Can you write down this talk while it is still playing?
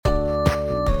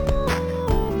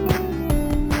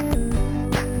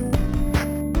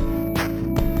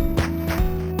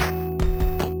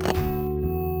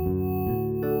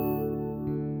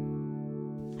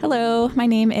my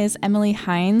name is Emily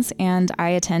Hines, and I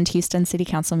attend Houston City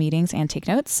Council meetings and take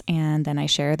notes, and then I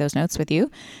share those notes with you.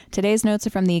 Today's notes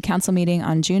are from the council meeting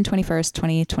on June 21st,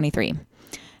 2023.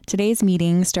 Today's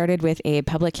meeting started with a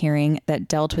public hearing that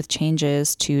dealt with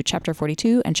changes to Chapter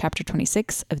 42 and Chapter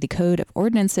 26 of the Code of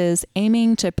Ordinances,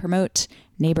 aiming to promote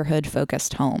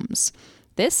neighborhood-focused homes.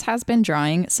 This has been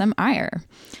drawing some ire.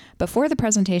 Before the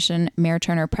presentation, Mayor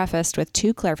Turner prefaced with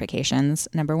two clarifications.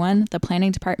 Number one, the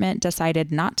planning department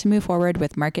decided not to move forward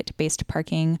with market-based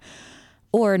parking,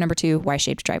 or number two,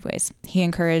 Y-shaped driveways. He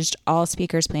encouraged all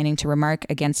speakers planning to remark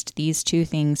against these two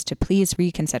things to please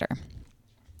reconsider.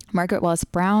 Margaret Wallace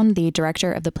Brown, the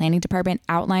director of the planning department,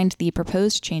 outlined the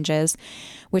proposed changes,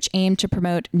 which aim to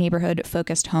promote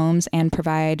neighborhood-focused homes and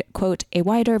provide, quote, a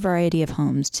wider variety of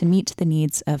homes to meet the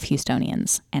needs of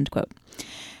Houstonians, end quote.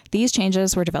 These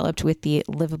changes were developed with the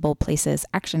Livable Places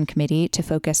Action Committee to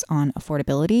focus on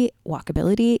affordability,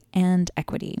 walkability, and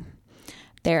equity.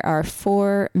 There are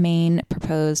four main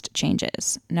proposed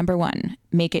changes. Number one,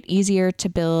 make it easier to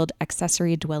build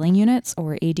accessory dwelling units,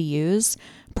 or ADUs.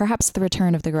 Perhaps the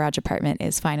return of the garage apartment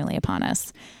is finally upon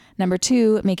us. Number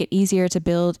two, make it easier to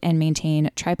build and maintain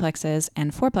triplexes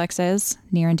and fourplexes,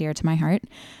 near and dear to my heart.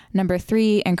 Number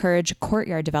three, encourage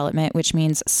courtyard development, which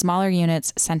means smaller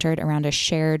units centered around a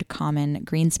shared common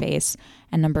green space.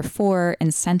 And number four,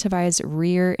 incentivize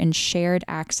rear and shared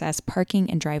access parking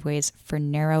and driveways for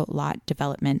narrow lot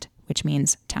development, which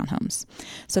means townhomes.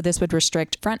 So this would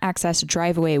restrict front access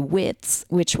driveway widths,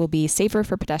 which will be safer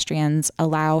for pedestrians,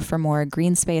 allow for more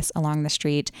green space along the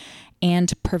street,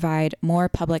 and provide more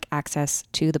public access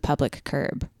to the public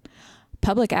curb.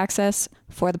 Public access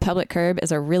for the public curb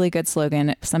is a really good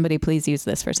slogan. Somebody please use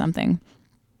this for something.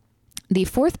 The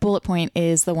fourth bullet point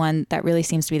is the one that really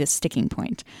seems to be the sticking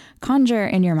point. Conjure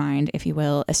in your mind, if you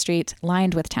will, a street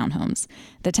lined with townhomes.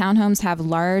 The townhomes have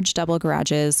large double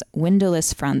garages,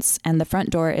 windowless fronts, and the front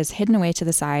door is hidden away to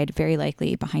the side, very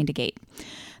likely behind a gate.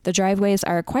 The driveways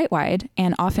are quite wide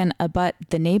and often abut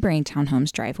the neighboring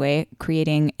townhome's driveway,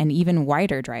 creating an even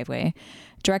wider driveway.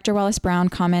 Director Wallace Brown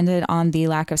commented on the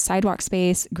lack of sidewalk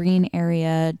space, green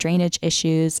area, drainage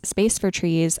issues, space for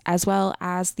trees, as well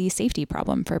as the safety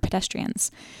problem for pedestrians.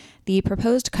 The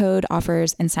proposed code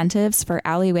offers incentives for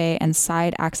alleyway and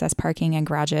side access parking and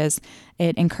garages.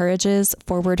 It encourages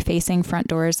forward-facing front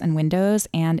doors and windows,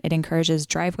 and it encourages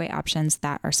driveway options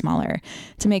that are smaller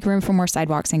to make room for more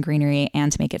sidewalks and greenery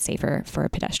and to make it safer for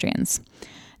pedestrians.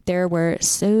 There were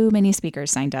so many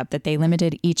speakers signed up that they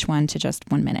limited each one to just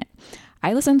 1 minute.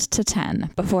 I listened to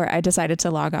 10 before I decided to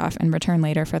log off and return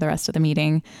later for the rest of the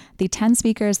meeting. The 10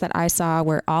 speakers that I saw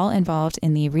were all involved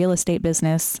in the real estate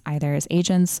business, either as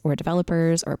agents or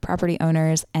developers or property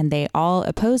owners, and they all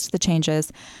opposed the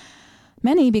changes,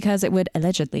 many because it would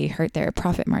allegedly hurt their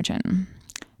profit margin.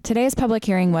 Today's public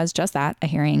hearing was just that, a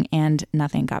hearing, and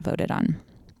nothing got voted on.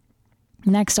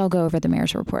 Next, I'll go over the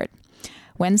mayor's report.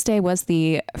 Wednesday was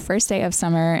the first day of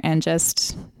summer, and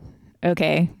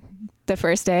the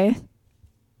first day,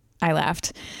 I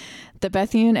laughed. The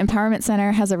Bethune Empowerment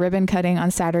Center has a ribbon cutting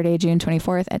on Saturday, June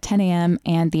 24th at 10 a.m.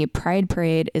 and the Pride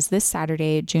Parade is this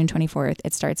Saturday, June 24th.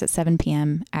 It starts at 7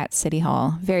 p.m. at City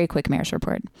Hall. Very quick mayor's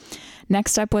report.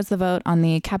 Next up was the vote on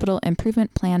the Capital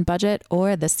Improvement Plan budget,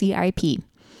 or the CIP.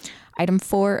 Item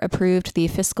 4 approved the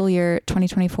fiscal year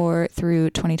 2024 through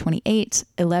 2028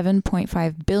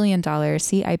 $11.5 billion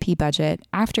CIP budget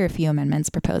after a few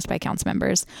amendments proposed by council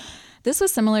members. This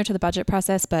was similar to the budget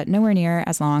process, but nowhere near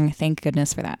as long. Thank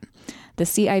goodness for that. The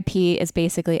CIP is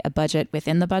basically a budget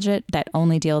within the budget that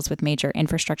only deals with major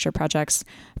infrastructure projects.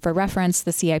 For reference,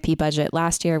 the CIP budget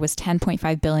last year was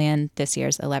 $10.5 billion. This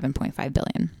year's $11.5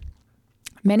 billion.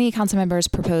 Many council members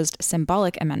proposed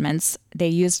symbolic amendments. They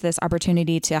used this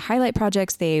opportunity to highlight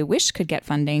projects they wish could get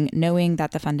funding, knowing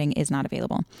that the funding is not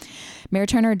available. Mayor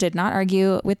Turner did not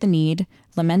argue with the need,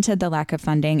 lamented the lack of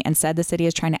funding, and said the city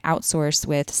is trying to outsource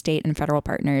with state and federal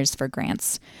partners for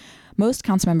grants. Most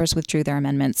council members withdrew their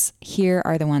amendments. Here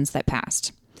are the ones that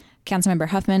passed. Councilmember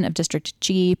Huffman of District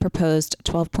G proposed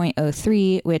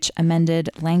 12.03, which amended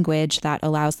language that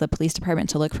allows the police department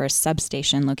to look for a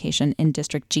substation location in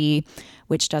District G,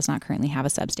 which does not currently have a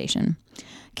substation.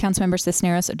 Councilmember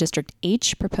Cisneros of District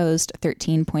H proposed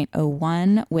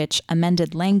 13.01, which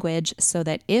amended language so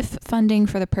that if funding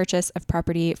for the purchase of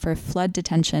property for flood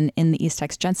detention in the East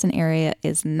Tex-Jensen area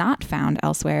is not found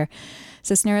elsewhere,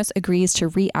 Cisneros agrees to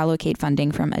reallocate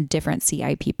funding from a different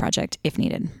CIP project if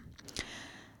needed.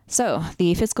 So,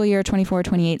 the fiscal year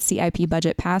 24-28 CIP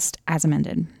budget passed as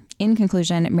amended. In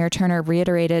conclusion, Mayor Turner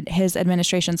reiterated his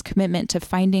administration's commitment to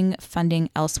finding funding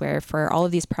elsewhere for all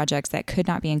of these projects that could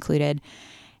not be included,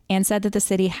 and said that the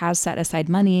city has set aside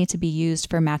money to be used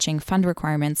for matching fund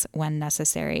requirements when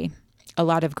necessary. A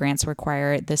lot of grants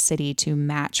require the city to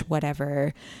match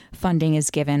whatever funding is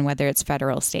given, whether it's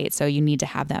federal or state. So you need to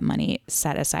have that money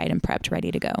set aside and prepped,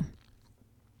 ready to go.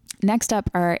 Next up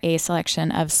are a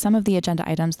selection of some of the agenda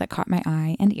items that caught my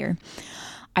eye and ear.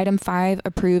 Item 5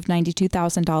 approved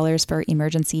 $92,000 for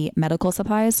emergency medical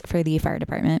supplies for the fire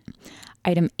department.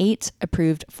 Item 8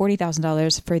 approved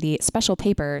 $40,000 for the special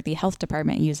paper the health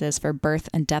department uses for birth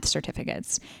and death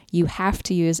certificates. You have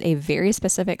to use a very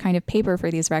specific kind of paper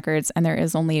for these records, and there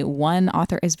is only one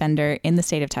authorized vendor in the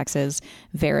state of Texas,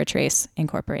 Veritrace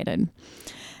Incorporated.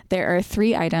 There are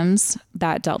 3 items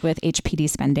that dealt with HPD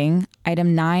spending.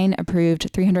 Item 9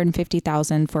 approved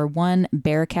 $350,000 for one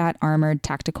Bearcat armored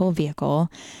tactical vehicle.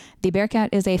 The Bearcat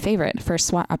is a favorite for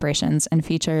SWAT operations and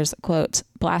features, quote,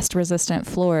 blast-resistant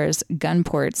floors, gun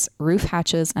ports, roof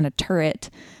hatches, and a turret,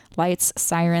 lights,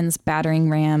 sirens, battering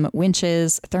ram,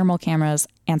 winches, thermal cameras,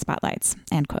 and spotlights,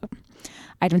 end quote.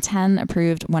 Item 10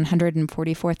 approved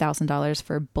 $144,000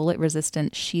 for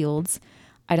bullet-resistant shields.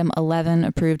 Item 11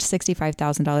 approved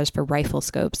 $65,000 for rifle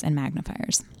scopes and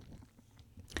magnifiers.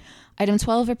 Item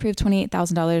 12 approved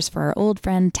 $28,000 for our old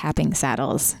friend tapping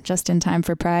saddles. Just in time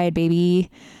for Pride,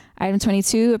 baby. Item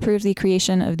 22 approved the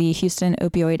creation of the Houston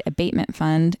Opioid Abatement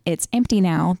Fund. It's empty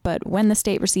now, but when the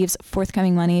state receives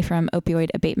forthcoming money from opioid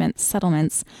abatement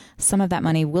settlements, some of that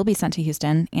money will be sent to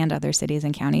Houston and other cities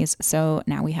and counties, so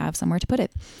now we have somewhere to put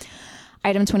it.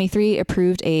 Item 23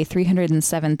 approved a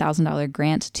 $307,000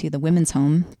 grant to the Women's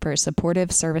Home for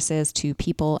supportive services to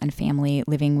people and family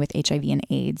living with HIV and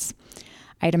AIDS.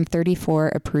 Item 34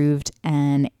 approved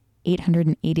an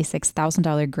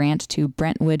 $886,000 grant to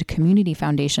Brentwood Community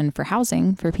Foundation for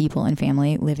housing for people and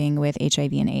family living with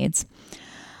HIV and AIDS.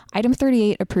 Item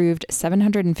 38 approved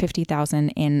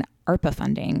 $750,000 in ARPA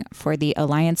funding for the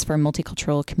Alliance for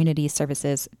Multicultural Community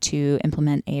Services to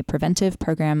implement a preventive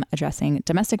program addressing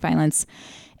domestic violence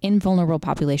in vulnerable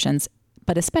populations,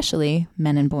 but especially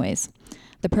men and boys.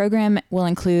 The program will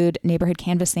include neighborhood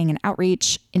canvassing and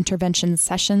outreach, intervention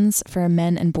sessions for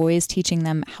men and boys teaching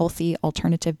them healthy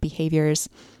alternative behaviors,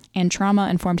 and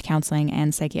trauma-informed counseling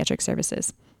and psychiatric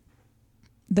services.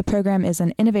 The program is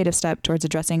an innovative step towards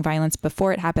addressing violence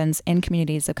before it happens in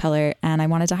communities of color, and I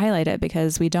wanted to highlight it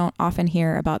because we don't often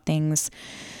hear about things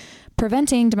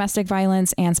preventing domestic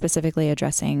violence and specifically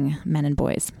addressing men and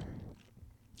boys.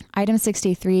 Item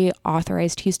 63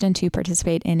 authorized Houston to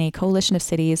participate in a coalition of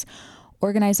cities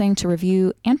organizing to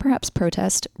review and perhaps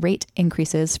protest rate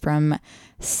increases from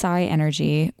Psy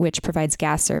Energy, which provides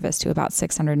gas service to about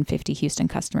 650 Houston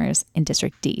customers in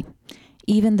District D.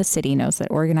 Even the city knows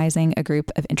that organizing a group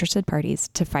of interested parties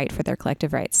to fight for their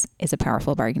collective rights is a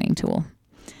powerful bargaining tool.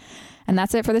 And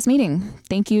that's it for this meeting.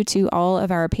 Thank you to all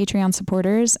of our Patreon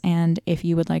supporters. And if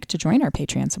you would like to join our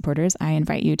Patreon supporters, I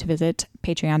invite you to visit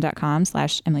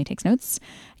patreon.com/EmilyTakesNotes.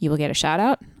 You will get a shout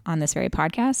out on this very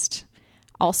podcast.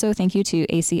 Also, thank you to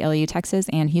ACLU Texas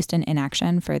and Houston in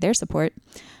Action for their support.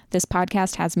 This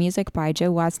podcast has music by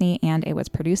Joe Wozni, and it was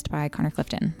produced by Connor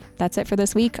Clifton. That's it for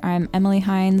this week. I'm Emily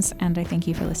Hines, and I thank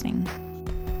you for listening.